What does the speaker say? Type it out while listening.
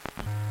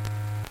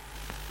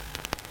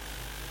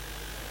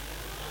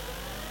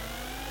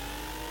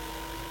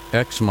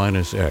X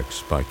Minus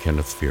X by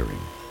Kenneth Fearing.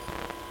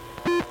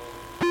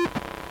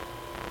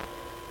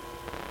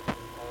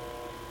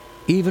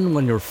 Even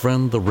when your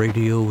friend the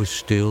radio is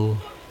still,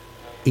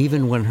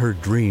 even when her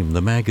dream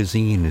the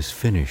magazine is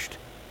finished,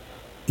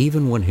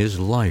 even when his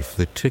life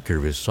the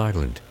ticker is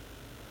silent,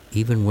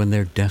 even when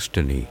their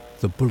destiny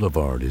the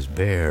boulevard is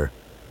bare,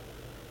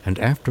 and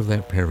after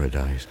that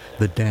paradise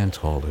the dance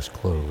hall is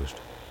closed,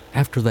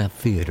 after that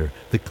theater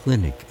the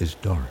clinic is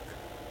dark,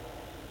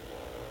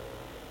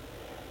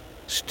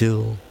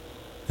 still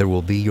there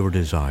will be your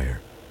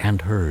desire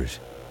and hers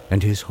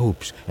and his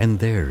hopes and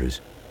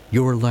theirs,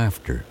 your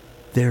laughter,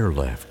 their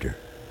laughter,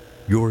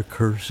 your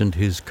curse and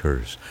his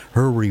curse,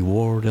 her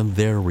reward and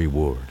their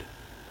reward,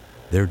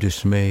 their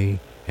dismay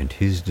and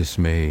his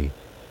dismay,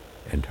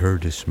 and her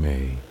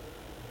dismay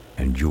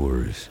and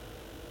yours.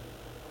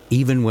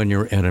 Even when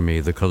your enemy,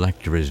 the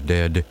collector, is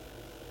dead,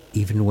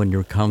 even when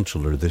your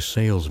counselor, the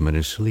salesman,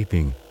 is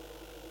sleeping,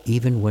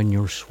 even when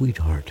your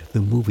sweetheart,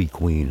 the movie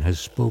queen, has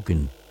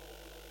spoken,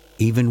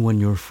 even when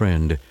your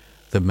friend,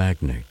 the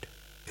magnate,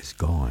 is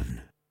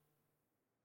gone.